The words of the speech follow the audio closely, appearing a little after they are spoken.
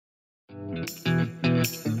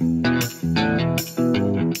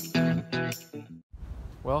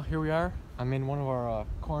Well, here we are. I'm in one of our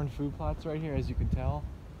corn food plots right here, as you can tell.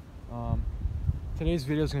 Today's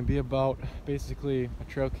video is going to be about basically a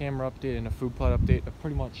trail camera update and a food plot update of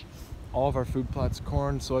pretty much all of our food plots,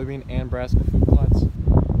 corn, soybean, and brassica food plots. I'm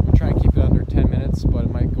going to try and keep it under 10 minutes, but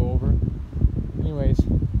it might go over. Anyways,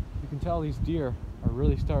 you can tell these deer are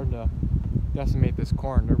really starting to decimate this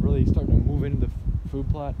corn. They're really starting to move into the food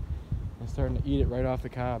plot and starting to eat it right off the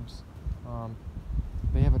cobs.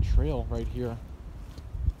 They have a trail right here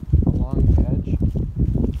along the edge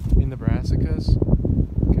in the brassicas.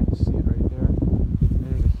 You can kind of see it right there. And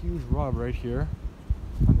there's a huge rub right here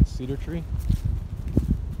on the cedar tree.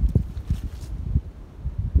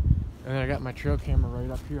 And then I got my trail camera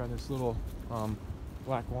right up here on this little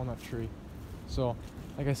black walnut tree. So,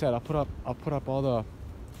 like I said, I'll put up all the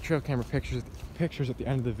trail camera pictures at the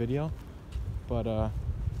end of the video. But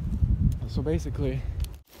so basically,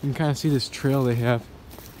 you can kind of see this trail they have.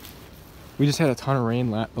 We just had a ton of rain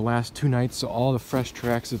the last 2 nights, so all the fresh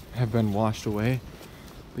tracks have been washed away.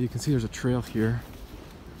 But you can see there's a trail here.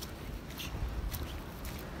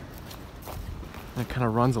 And it kind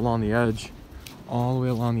of runs along the edge, all the way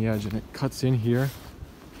along the edge, and it cuts in here.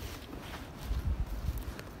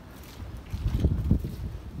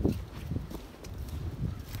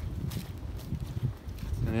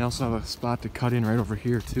 And they also have a spot to cut in right over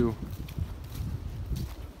here too.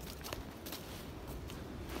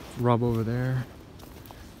 Rub over there.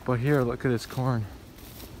 But here, look at this corn.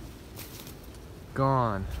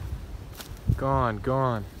 Gone. Gone,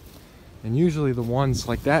 gone. And usually the ones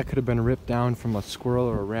like that could have been ripped down from a squirrel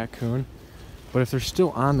or a raccoon. But if they're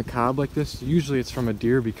still on the cob like this, usually it's from a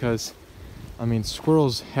deer, because, I mean,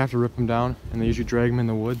 squirrels have to rip them down and they usually drag them in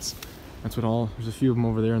the woods. That's what there's a few of them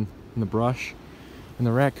over there in the brush. And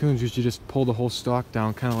the raccoons usually just pull the whole stalk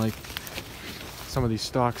down, kind of like some of these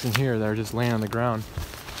stalks in here that are just laying on the ground.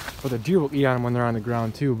 But the deer will eat on them when they're on the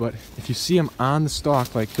ground too. But if you see them on the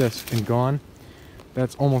stalk like this and gone,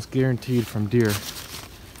 that's almost guaranteed from deer,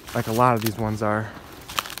 like a lot of these ones are.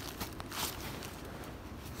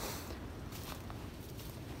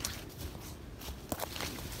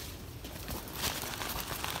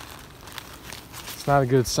 It's not a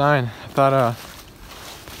good sign. I thought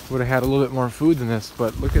would have had a little bit more food than this,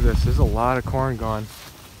 but look at this. There's a lot of corn gone.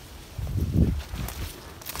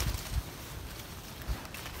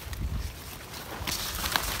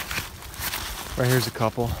 Right here's a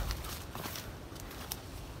couple.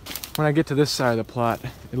 When I get to this side of the plot,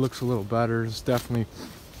 it looks a little better. There's definitely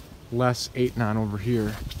less eaten on over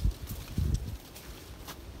here.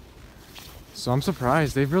 So I'm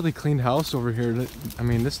surprised. They've really cleaned house over here. I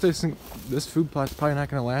mean, this food plot's probably not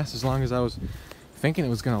going to last as long as I was thinking it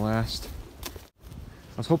was going to last.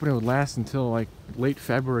 I was hoping it would last until like late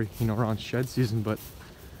February, you know, around shed season, but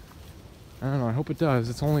I don't know. I hope it does.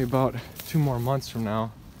 It's only about 2 more months from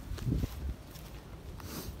now.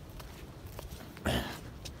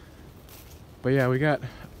 But yeah, we got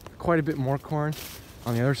quite a bit more corn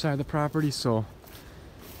on the other side of the property, so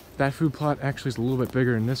that food plot actually is a little bit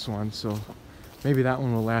bigger than this one, so maybe that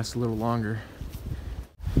one will last a little longer.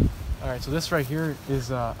 Alright, so this right here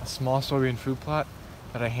is a small soybean food plot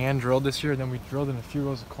that I hand drilled this year. Then we drilled in a few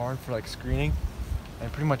rows of corn for like screening,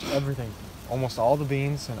 and pretty much everything, almost all the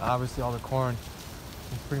beans and obviously all the corn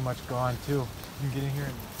is pretty much gone too. You can get in here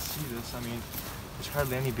and see this. I mean, there's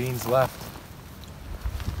hardly any beans left.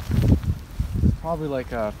 Probably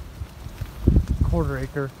like a 1/4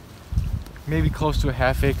 acre, maybe close to a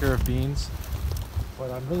 1/2 acre of beans. But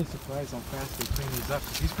I'm really surprised how fast they clean these up,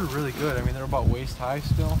 because these were really good. I mean, they're about waist high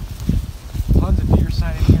still. Tons of deer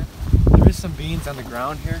sign in here. There is some beans on the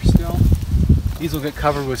ground here still. These will get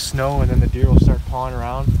covered with snow and then the deer will start pawing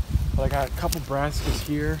around. But I got a couple brassicas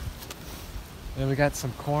here. And then we got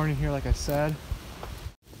some corn in here, like I said.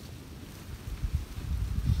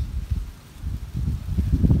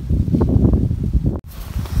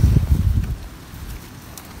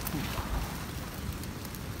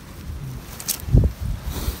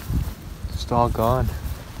 Just all gone.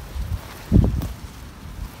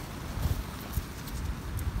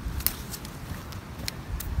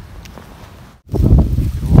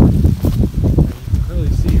 Clearly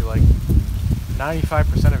see, like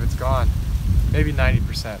 95% of it's gone, maybe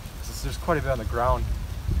 90%. There's quite a bit on the ground,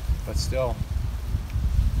 but still,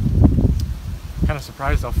 kind of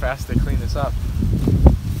surprised how fast they clean this up.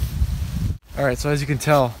 All right, so as you can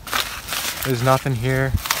tell, there's nothing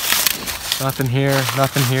here, nothing here,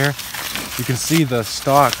 nothing here. You can see the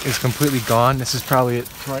stalk is completely gone. This is probably it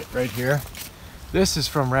right here. This is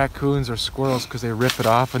from raccoons or squirrels because they rip it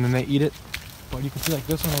off and then they eat it. But you can see like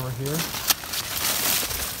this one over here.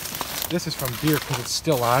 this is from deer because it's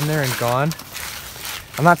still on there and gone.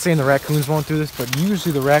 I'm not saying the raccoons won't do this, but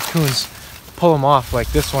usually the raccoons pull them off.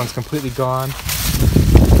 Like this one's completely gone.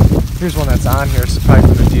 Here's one that's on here, so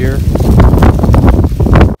probably from the deer.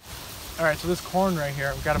 Alright, so this corn right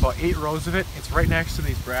here, we've got about 8 rows of it. It's right next to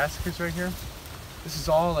these brassicas right here. This is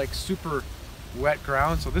all like super wet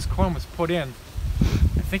ground, so this corn was put in,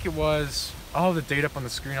 I think it was, I'll have the date up on the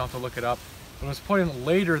screen, I'll have to look it up, but it was put in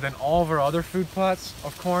later than all of our other food plots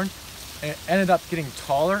of corn, and it ended up getting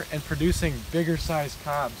taller and producing bigger sized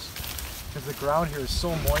cobs because the ground here is so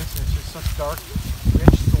moist and it's just such dark,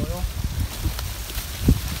 rich soil.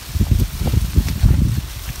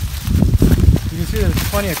 You can see there's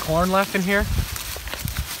plenty of corn left in here,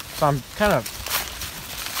 so I'm kind of,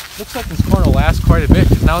 looks like this corn will last quite a bit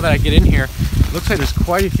because now that I get in here, it looks like there's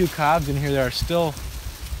quite a few cobs in here that are still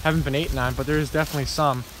haven't been eaten on, but there is definitely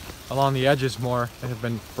some along the edges more that have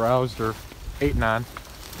been browsed or eaten on.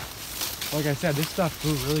 Like I said, this stuff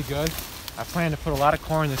grew really good. I plan to put a lot of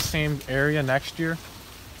corn in the same area next year.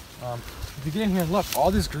 If you get in here and look,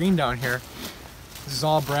 all this green down here, this is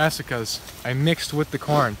all brassicas I mixed with the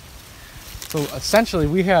corn. So essentially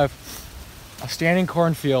we have a standing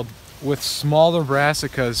cornfield with smaller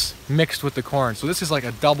brassicas mixed with the corn. So this is like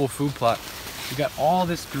a double food plot. You got all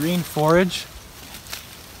this green forage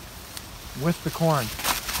with the corn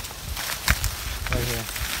right here.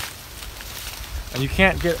 And you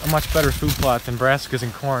can't get a much better food plot than brassicas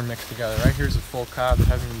and corn mixed together. Right here's a full cob that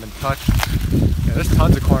hasn't even been touched. Yeah, there's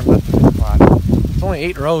tons of corn left in the plot. It's only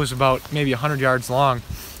 8 rows, about maybe 100 yards long.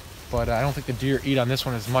 But I don't think the deer eat on this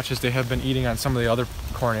one as much as they have been eating on some of the other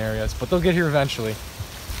corn areas. But they'll get here eventually.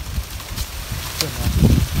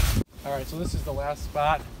 Alright, so this is the last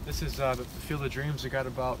spot. This is the Field of Dreams. We got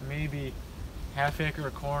about maybe ½ acre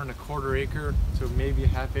of corn, a ¼ acre, to maybe a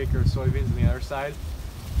 ½ acre of soybeans on the other side.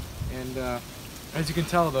 And as you can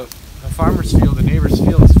tell, the farmer's field, the neighbor's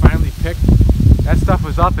field, is finally picked. That stuff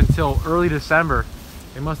was up until early December.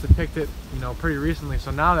 They must have picked it, you know, pretty recently.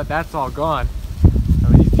 So now that that's all gone, I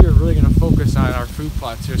mean, these deer are really going to focus on our food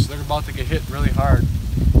plots here. So they're about to get hit really hard.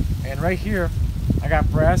 And right here, I got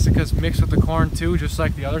brassicas mixed with the corn too, just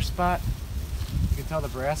like the other spot. You can tell the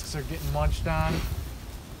brassicas are getting munched on.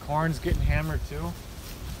 Corn's getting hammered too.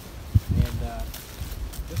 And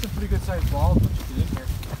this is a pretty good sized bulb once you get in here.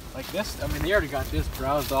 Like this, I mean, they already got this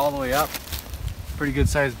browsed all the way up. Pretty good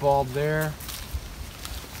sized bulb there.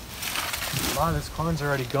 A lot of this corn's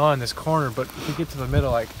already gone, this corner, but if we get to the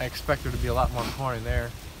middle, I expect there to be a lot more corn in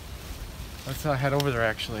there. Let's head over there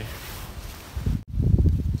actually.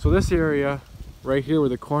 So this area right here where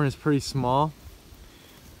the corn is pretty small,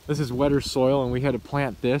 this is wetter soil, and we had to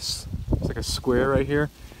plant this. It's like a square right here.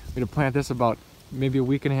 We had to plant this about maybe a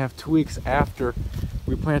week and a half, 2 weeks after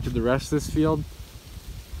we planted the rest of this field.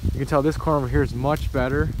 You can tell this corn over here is much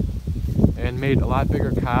better and made a lot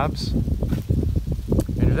bigger cobs.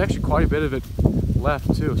 And there's actually quite a bit of it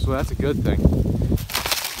left too, so that's a good thing.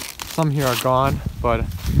 Some here are gone, but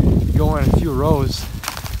if you go in a few rows,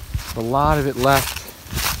 there's a lot of it left.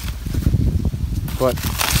 But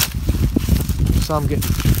some getting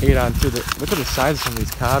ate on too. Look at the size of some of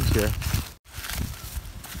these cobs here.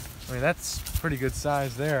 I mean, that's pretty good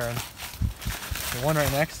size there. And the one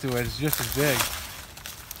right next to it is just as big.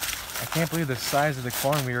 I can't believe the size of the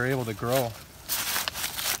corn we were able to grow.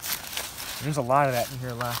 And there's a lot of that in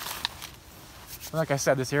here left. And like I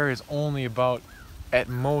said, this area is only about, at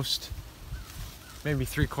most, maybe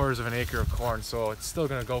 3/4 of an acre of corn, so it's still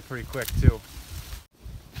gonna go pretty quick too.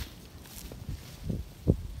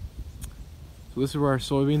 So this is where our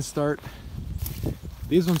soybeans start.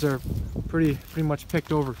 These ones are pretty much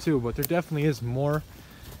picked over too, but there definitely is more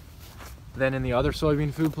than in the other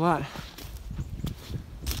soybean food plot,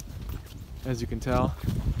 as you can tell.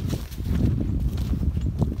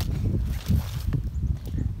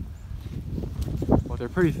 But they're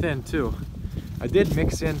pretty thin too. I did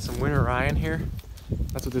mix in some winter rye in here.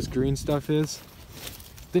 That's what this green stuff is.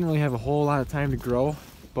 Didn't really have a whole lot of time to grow,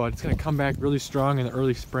 but it's gonna come back really strong in the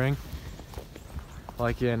early spring.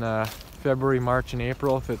 Like in February, March, and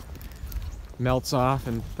April, if it melts off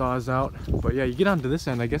and thaws out. But yeah, you get onto this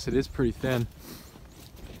end, I guess it is pretty thin.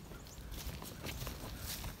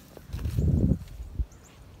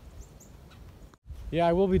 Yeah,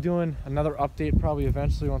 I will be doing another update probably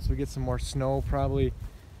eventually once we get some more snow. Probably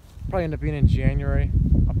end up being in January.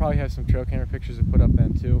 I'll probably have some trail camera pictures to put up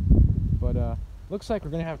then too. But looks like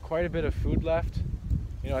we're gonna have quite a bit of food left.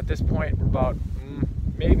 You know, at this point we're about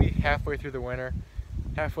maybe halfway through the winter.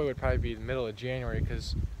 Halfway would probably be the middle of January,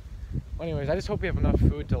 because, well, anyways, I just hope we have enough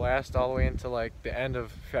food to last all the way into like the end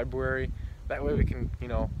of February. That way we can, you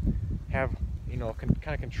know, have, you know,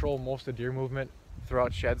 kind of control most of the deer movement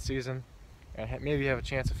throughout shed season and maybe have a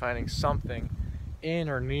chance of finding something in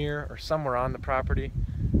or near or somewhere on the property,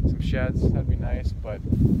 some sheds. That'd be nice. But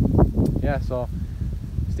yeah, so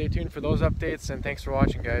stay tuned for those updates, and thanks for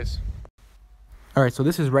watching, guys. Alright, so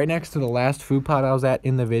this is right next to the last food plot I was at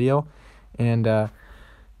in the video, and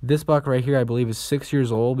this buck right here I believe is 6 years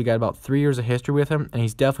old. We got about 3 years of history with him, and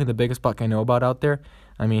he's definitely the biggest buck I know about out there.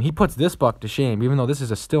 I mean, he puts this buck to shame, even though this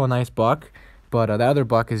is still a nice buck, but the other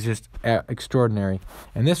buck is just extraordinary.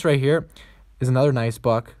 And this right here is another nice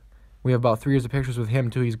buck. We have about 3 years of pictures with him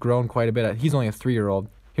too. He's grown quite a bit. He's only a 3-year-old.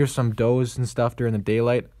 Here's some does and stuff during the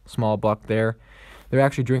daylight. Small buck there. They're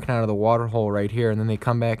actually drinking out of the water hole right here, and then they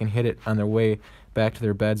come back and hit it on their way back to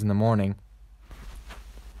their beds in the morning.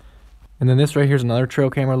 And then this right here is another trail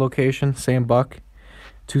camera location. Same buck.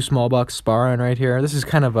 2 small bucks sparring right here. This is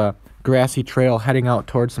kind of a grassy trail heading out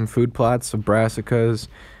towards some food plots of brassicas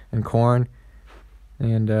and corn.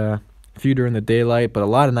 And a few during the daylight, but a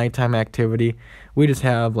lot of nighttime activity. We just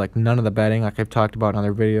have like none of the bedding, like I've talked about in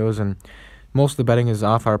other videos, and most of the bedding is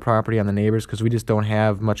off our property on the neighbors because we just don't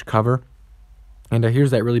have much cover. And here's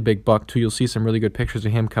that really big buck too. You'll see some really good pictures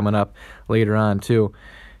of him coming up later on too.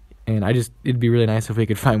 And it'd be really nice if we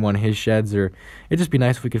could find one of his sheds, or it'd just be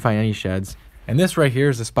nice if we could find any sheds. And this right here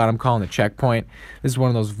is the spot I'm calling the checkpoint. This is one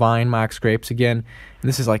of those vine mock scrapes again. And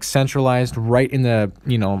this is like centralized right in the,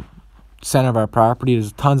 center of our property.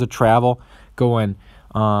 There's tons of travel going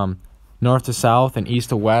north to south and east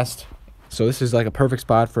to west. So this is like a perfect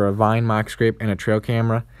spot for a vine mock scrape and a trail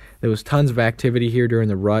camera. There was tons of activity here during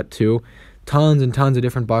the rut too. Tons and tons of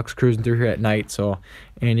different bucks cruising through here at night. So,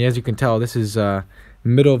 and as you can tell, this is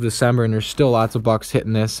middle of December, and there's still lots of bucks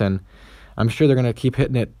hitting this, and I'm sure they're gonna keep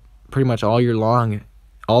hitting it pretty much all year long,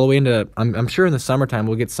 all the way into. I'm sure in the summertime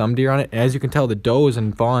we'll get some deer on it. And as you can tell, the does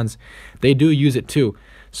and fawns, they do use it too.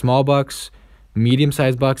 Small bucks,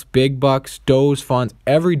 medium-sized bucks, big bucks, does, fawns,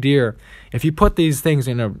 every deer. If you put these things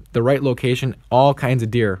in the right location, all kinds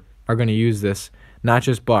of deer are going to use this, not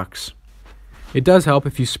just bucks. It does help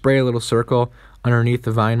if you spray a little circle underneath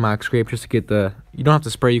the vine mock scrape just to get you don't have to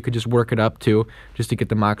spray, you could just work it up too, just to get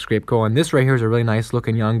the mock scrape going. This right here is a really nice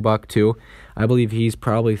looking young buck too. I believe he's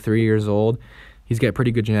probably 3 years old. He's got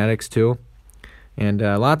pretty good genetics too. And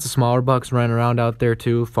lots of smaller bucks running around out there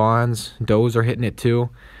too. Fawns, does are hitting it too.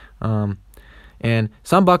 And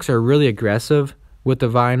some bucks are really aggressive with the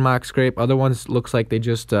vine mock scrape. Other ones looks like they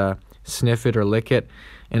just sniff it or lick it.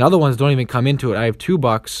 And other ones don't even come into it. I have 2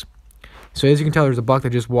 bucks. So as you can tell, there's a buck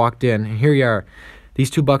that just walked in. And here you are. These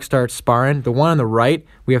 2 bucks start sparring. The one on the right,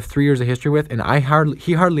 we have 3 years of history with, and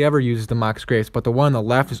he hardly ever uses the mock scrapes, but the one on the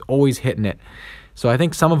left is always hitting it. So I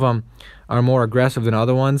think some of them are more aggressive than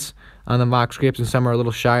other ones on the mock scrapes, and some are a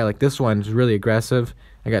little shy. Like this one is really aggressive.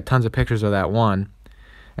 I got tons of pictures of that one.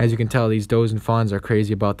 As you can tell, these does and fawns are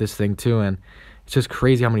crazy about this thing too, and it's just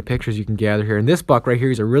crazy how many pictures you can gather here. And this buck right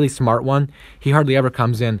here is a really smart one. He hardly ever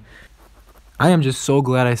comes in. I am just so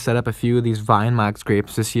glad I set up a few of these vine mock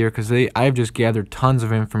scrapes this year, because I've just gathered tons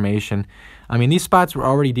of information. I mean, these spots were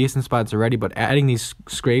already decent spots already, but adding these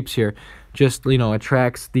scrapes here just,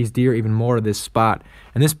 attracts these deer even more to this spot.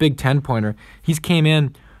 And this big 10-pointer, he's came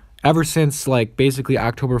in ever since, like, basically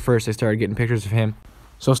October 1st, I started getting pictures of him.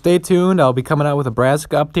 So stay tuned. I'll be coming out with a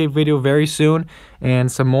Brassica update video very soon,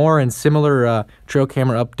 and some more and similar trail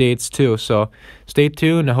camera updates too. So stay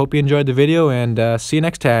tuned. I hope you enjoyed the video, and see you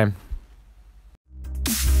next time.